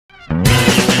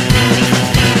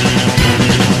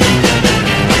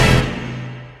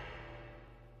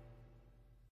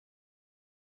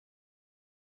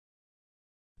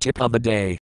Tip of the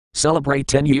day. Celebrate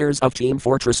 10 years of Team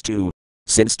Fortress 2.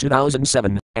 Since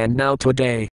 2007, and now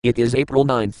today, it is April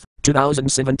 9th,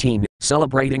 2017,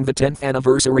 celebrating the 10th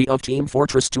anniversary of Team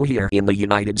Fortress 2 here in the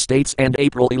United States and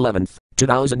April 11th,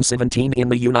 2017 in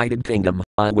the United Kingdom.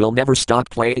 I will never stop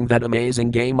playing that amazing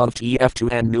game of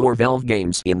TF2 and newer Valve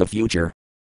games in the future.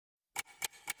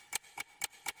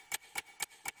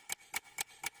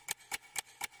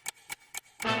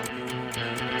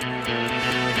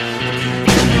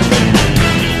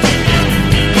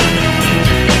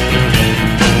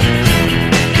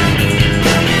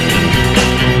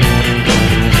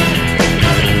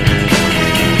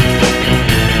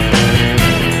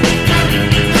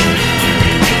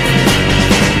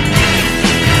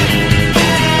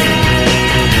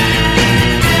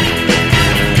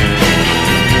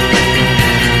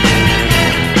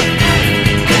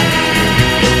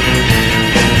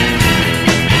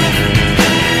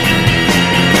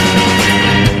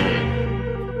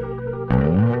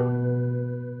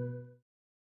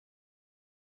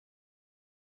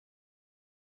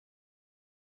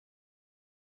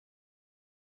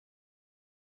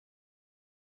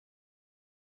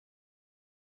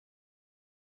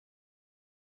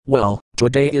 Well,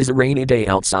 today is a rainy day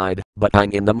outside, but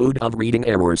I'm in the mood of reading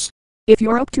errors. If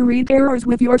you're up to read errors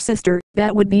with your sister,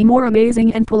 that would be more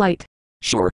amazing and polite.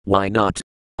 Sure, why not?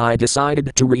 I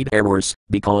decided to read errors,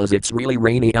 because it's really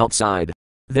rainy outside.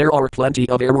 There are plenty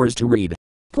of errors to read.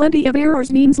 Plenty of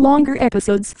errors means longer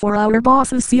episodes for our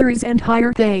boss's series and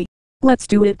higher pay. Let's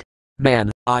do it.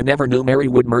 Man, I never knew Mary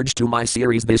would merge to my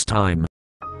series this time.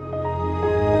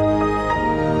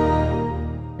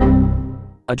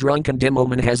 A drunken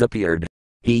demoman has appeared.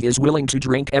 He is willing to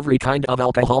drink every kind of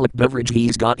alcoholic beverage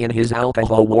he's got in his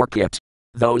alcohol war kit.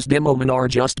 Those demomen are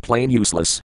just plain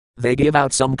useless. They give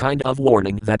out some kind of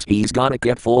warning that he's got a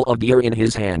kit full of beer in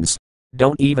his hands.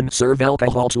 Don't even serve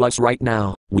alcohol to us right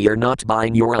now, we're not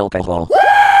buying your alcohol.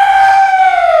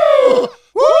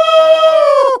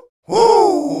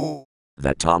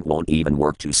 That taunt won't even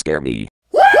work to scare me.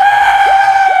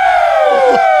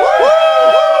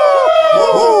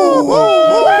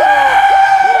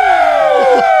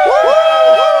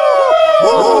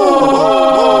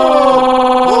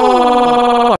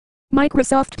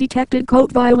 Microsoft detected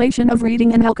code violation of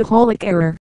reading an alcoholic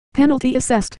error. Penalty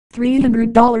assessed,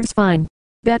 $300 fine.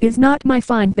 That is not my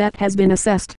fine that has been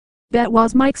assessed. That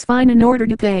was Mike's fine in order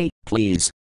to pay. Please.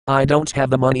 I don't have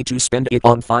the money to spend it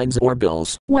on fines or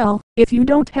bills. Well, if you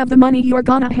don't have the money you're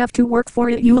gonna have to work for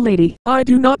it, you lady. I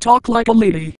do not talk like a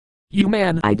lady. You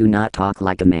man. I do not talk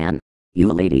like a man. You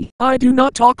lady. I do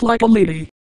not talk like a lady.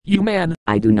 You man.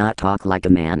 I do not talk like a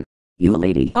man. You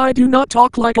lady. I do not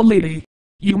talk like a lady.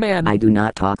 You man. I do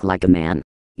not talk like a man.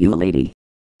 You lady.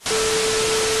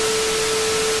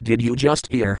 Did you just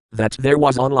hear that there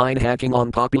was online hacking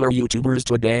on popular YouTubers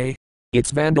today?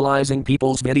 It's vandalizing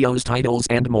people's videos, titles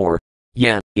and more.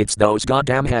 Yeah, it's those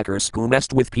goddamn hackers who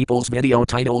messed with people's video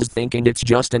titles thinking it's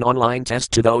just an online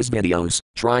test to those videos,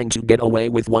 trying to get away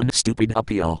with one stupid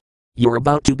appeal. You're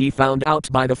about to be found out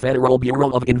by the Federal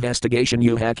Bureau of Investigation,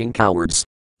 you hacking cowards.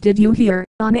 Did you hear,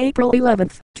 on April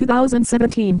 11th,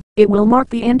 2017, it will mark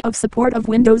the end of support of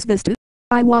Windows Vista?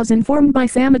 I was informed by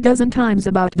Sam a dozen times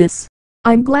about this.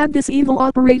 I'm glad this evil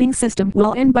operating system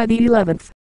will end by the 11th.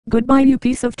 Goodbye, you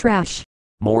piece of trash.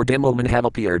 More demomen have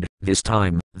appeared. This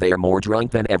time, they are more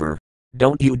drunk than ever.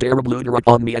 Don't you dare blunder up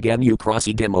on me again, you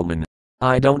crossy demomen.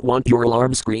 I don't want your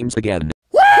alarm screams again.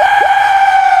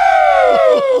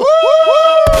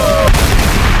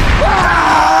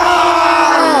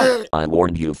 I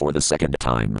warned you for the second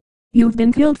time. You've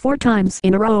been killed 4 times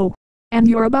in a row. And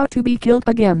you're about to be killed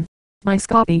again. My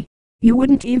Scotty. You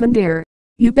wouldn't even dare.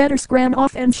 You better scram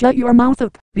off and shut your mouth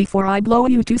up before I blow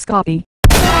you to Scotty.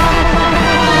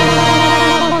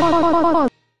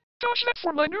 Josh, that's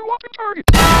for my new weapon target.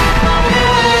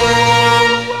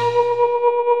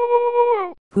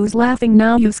 Who's laughing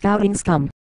now, you scouting scum?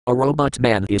 A robot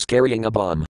man is carrying a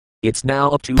bomb. It's now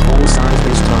up to full size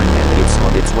this time and it's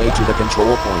on its way to the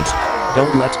control point.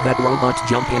 Don't let that robot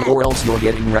jump in or else you're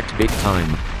getting wrecked big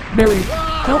time. Mary,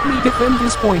 help me defend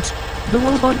this point. The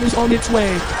robot is on its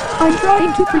way. I'm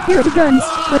trying to prepare the guns,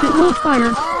 but it won't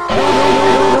fire.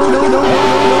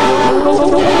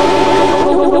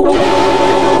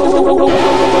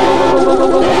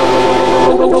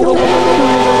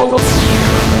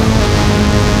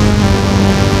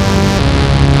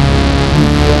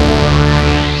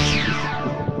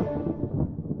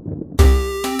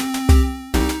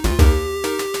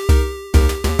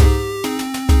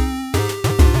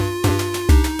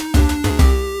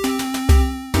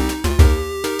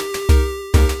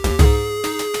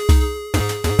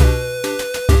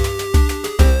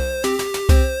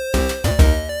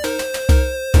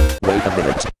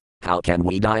 How can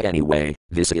we die anyway?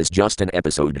 This is just an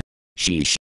episode.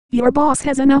 Sheesh. Your boss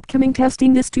has an upcoming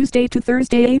testing this Tuesday to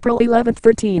Thursday, April 11th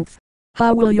 13th.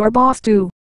 How will your boss do?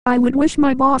 I would wish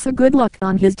my boss a good luck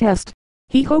on his test.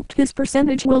 He hoped his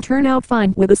percentage will turn out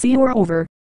fine with a C or over.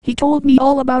 He told me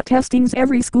all about testings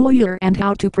every school year and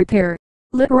how to prepare.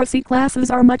 Literacy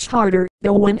classes are much harder,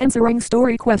 though when answering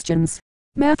story questions.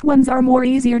 Math ones are more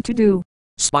easier to do.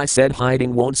 Spy said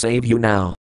hiding won't save you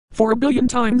now. 4 billion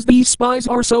times these spies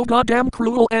are so goddamn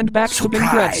cruel and backstabbing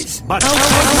threats.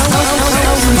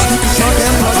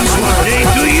 Hey,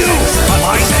 do you?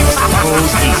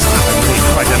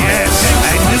 But the mess.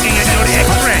 I'm looking at your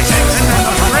X-ray, and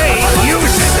I'm afraid you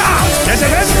stop.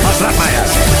 Gentlemen, I'll slap my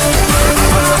ass.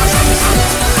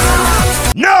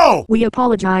 No! We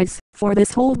apologize for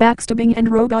this whole backstabbing and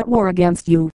robot war against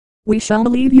you. We shall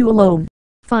leave you alone.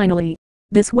 Finally,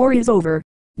 this war is over.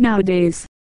 Nowadays.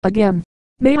 Again.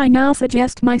 May I now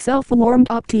suggest myself a warmed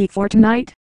up tea for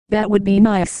tonight? That would be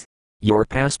nice. Your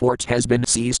passport has been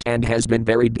seized and has been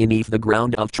buried beneath the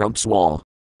ground of Trump's wall.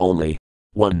 Only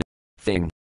one thing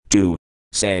to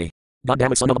say.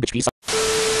 Goddamn it, son of a bitch piece.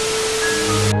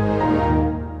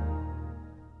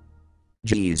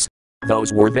 Jeez.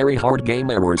 Those were very hard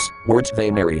game errors, weren't they,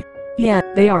 Mary? Yeah,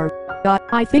 they are.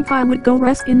 I think I would go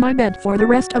rest in my bed for the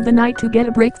rest of the night to get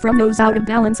a break from those out of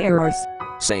balance errors.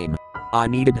 Same. I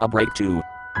needed a break too.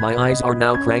 My eyes are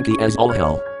now cranky as all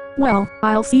hell. Well,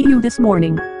 I'll see you this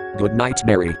morning. Good night,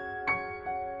 Mary.